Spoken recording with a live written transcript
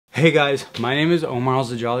Hey guys, my name is Omar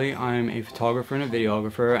Al-Zajali. I'm a photographer and a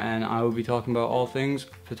videographer, and I will be talking about all things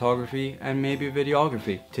photography and maybe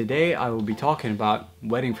videography. Today I will be talking about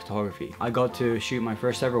wedding photography. I got to shoot my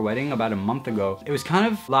first ever wedding about a month ago. It was kind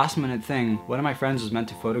of last minute thing. One of my friends was meant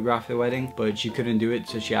to photograph the wedding, but she couldn't do it,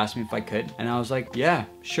 so she asked me if I could, and I was like, yeah,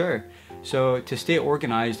 sure. So to stay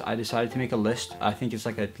organized, I decided to make a list. I think it's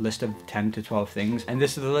like a list of 10 to 12 things. And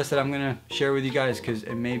this is the list that I'm gonna share with you guys because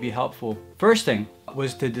it may be helpful. First thing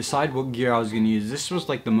was to decide what gear I was gonna use. This was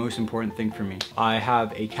like the most important thing for me. I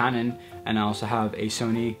have a Canon and I also have a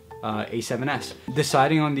Sony A7S.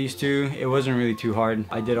 Deciding on these two, it wasn't really too hard.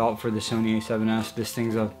 I did opt for the Sony A7S. This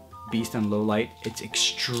thing's a beast in low light. It's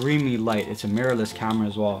extremely light. It's a mirrorless camera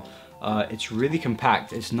as well. It's really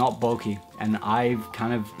compact, it's not bulky, and I've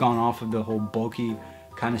kind of gone off of the whole bulky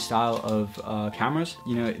kind of style of cameras.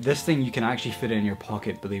 You know, this thing you can actually fit it in your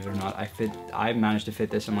pocket, believe it or not. I managed to fit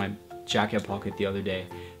this in my jacket pocket the other day,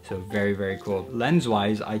 so very, very cool. Lens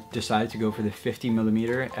wise, I decided to go for the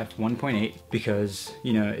 50mm f1.8 because,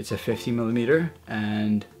 you know, it's a 50mm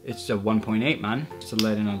and it's a 1.8, man. It's to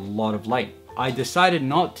let in a lot of light. I decided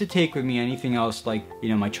not to take with me anything else like, you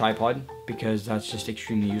know, my tripod, because that's just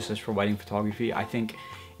extremely useless for wedding photography. I think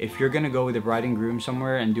if you're gonna go with a bride and groom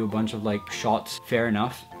somewhere and do a bunch of like shots, fair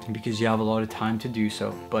enough, because you have a lot of time to do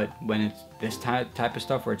so. But when it's this type of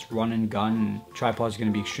stuff where it's run and gun, tripod is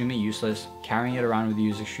gonna be extremely useless. Carrying it around with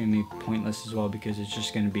you is extremely pointless as well, because it's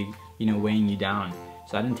just gonna be, you know, weighing you down.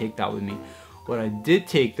 So I didn't take that with me. What I did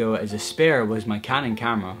take though as a spare was my Canon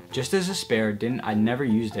camera. Just as a spare, I never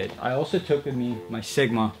used it. I also took with me my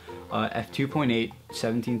Sigma f2.8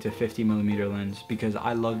 17 to 50mm lens because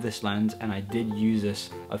I love this lens and I did use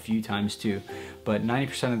this a few times too. But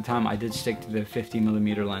 90% of the time I did stick to the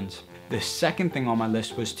 50mm lens. The second thing on my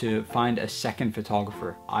list was to find a second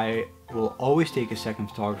photographer. I will always take a second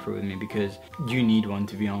photographer with me because you need one,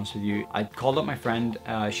 to be honest with you. I called up my friend,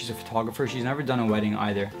 she's a photographer, she's never done a wedding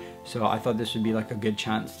either. So I thought this would be like a good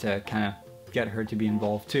chance to kind of get her to be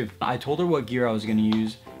involved too. I told her what gear I was gonna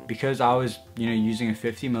use. Because I was, you know, using a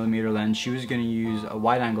 50mm lens, she was gonna use a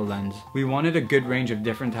wide angle lens. We wanted a good range of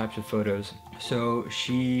different types of photos. So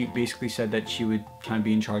she basically said that she would kind of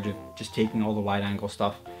be in charge of just taking all the wide angle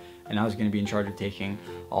stuff, and I was gonna be in charge of taking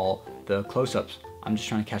all the close-ups. I'm just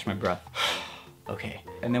trying to catch my breath. Okay.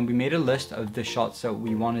 And then we made a list of the shots that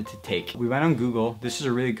we wanted to take. We went on Google. This is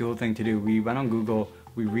a really cool thing to do. We went on Google,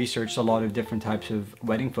 we researched a lot of different types of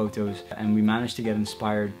wedding photos, and we managed to get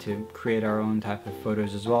inspired to create our own type of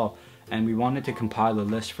photos as well. And we wanted to compile a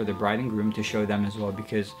list for the bride and groom to show them as well,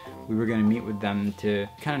 because we were going to meet with them to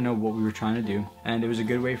kind of know what we were trying to do. And it was a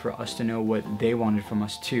good way for us to know what they wanted from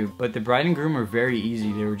us too. But the bride and groom were very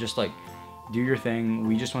easy. They were just like, do your thing.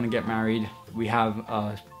 We just want to get married. We have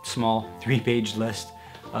a small 3-page list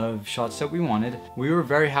of shots that we wanted. We were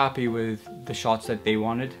very happy with the shots that they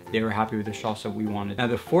wanted. They were happy with the shots that we wanted. Now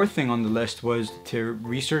the fourth thing on the list was to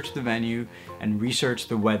research the venue and research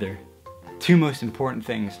the weather. Two most important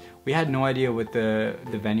things. We had no idea what the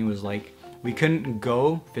venue was like. We couldn't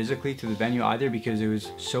go physically to the venue either because it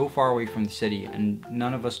was so far away from the city, and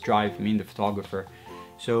none of us drive, me and the photographer.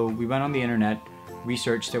 So we went on the internet,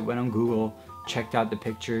 researched it, went on Google, checked out the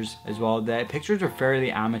pictures as well. The pictures were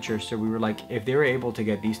fairly amateur, so we were like, if they were able to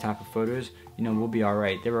get these type of photos, you know, we'll be all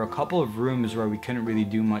right. There were a couple of rooms where we couldn't really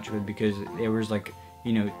do much with because there was like,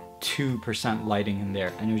 you know, 2% lighting in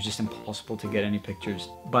there, and it was just impossible to get any pictures.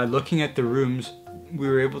 By looking at the rooms, we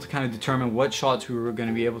were able to kind of determine what shots we were going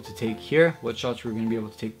to be able to take here, what shots we were going to be able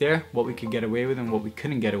to take there, what we could get away with and what we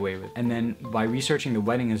couldn't get away with. And then by researching the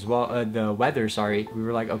wedding as well, the weather, sorry, we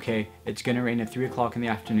were like, okay, it's going to rain at 3 o'clock in the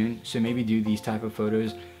afternoon, so maybe do these type of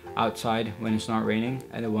photos outside when it's not raining,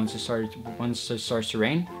 and then once it starts to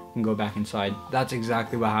rain, we can go back inside. That's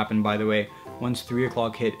exactly what happened, by the way. Once 3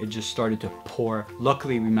 o'clock hit, it just started to pour.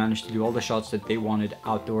 Luckily, we managed to do all the shots that they wanted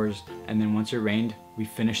outdoors, and then once it rained, we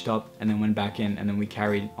finished up and then went back in, and then we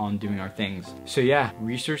carried on doing our things. So yeah,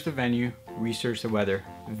 research the venue, research the weather,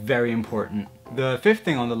 very important. The fifth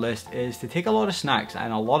thing on the list is to take a lot of snacks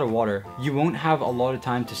and a lot of water. You won't have a lot of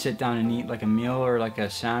time to sit down and eat like a meal or like a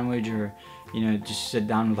sandwich, or, you know, just sit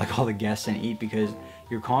down with like all the guests and eat, because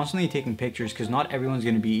you're constantly taking pictures, because not everyone's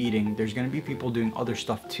going to be eating. There's going to be people doing other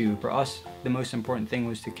stuff too. For us, the most important thing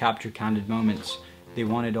was to capture candid moments. They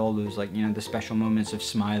wanted all those, like, you know, the special moments of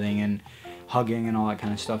smiling and hugging and all that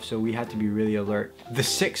kind of stuff, so we had to be really alert. The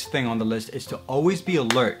sixth thing on the list is to always be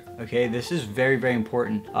alert, okay? This is very, very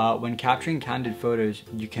important. When capturing candid photos,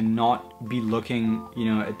 you cannot be looking, you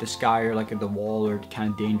know, at the sky or like at the wall or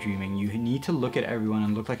kind of daydreaming. You need to look at everyone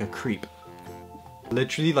and look like a creep.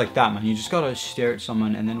 Literally like that, man. You just gotta stare at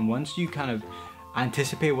someone, and then once you kind of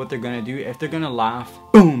anticipate what they're gonna do. If they're gonna laugh,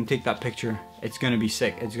 boom, take that picture. It's gonna be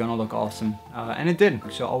sick. It's gonna look awesome. And it did.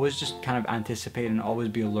 So always just kind of anticipate and always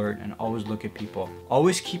be alert and always look at people.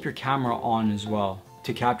 Always keep your camera on as well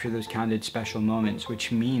to capture those candid special moments,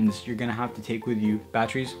 which means you're gonna have to take with you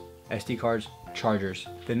batteries, SD cards, chargers.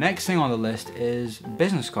 The next thing on the list is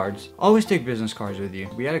business cards. Always take business cards with you.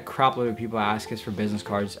 We had a crap load of people ask us for business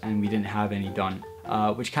cards and we didn't have any done,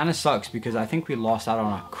 which kind of sucks because I think we lost out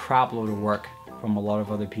on a crap load of work from a lot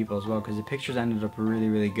of other people as well, because the pictures ended up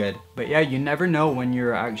really good. But yeah, you never know when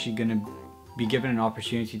you're actually gonna be given an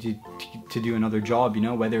opportunity to do another job, you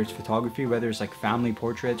know, whether it's photography, whether it's like family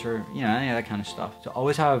portraits or, you know, any of that kind of stuff. So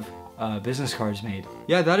always have business cards made.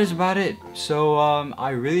 Yeah, that is about it. So I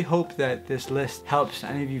really hope that this list helps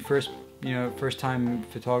any of you first time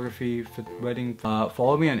photography for wedding.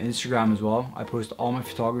 Follow me on Instagram as well. I post all my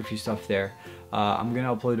photography stuff there. I'm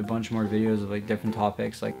gonna upload a bunch more videos of like different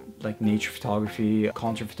topics like nature photography,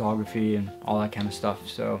 concert photography, and all that kind of stuff.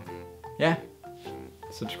 So yeah,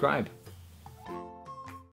 subscribe.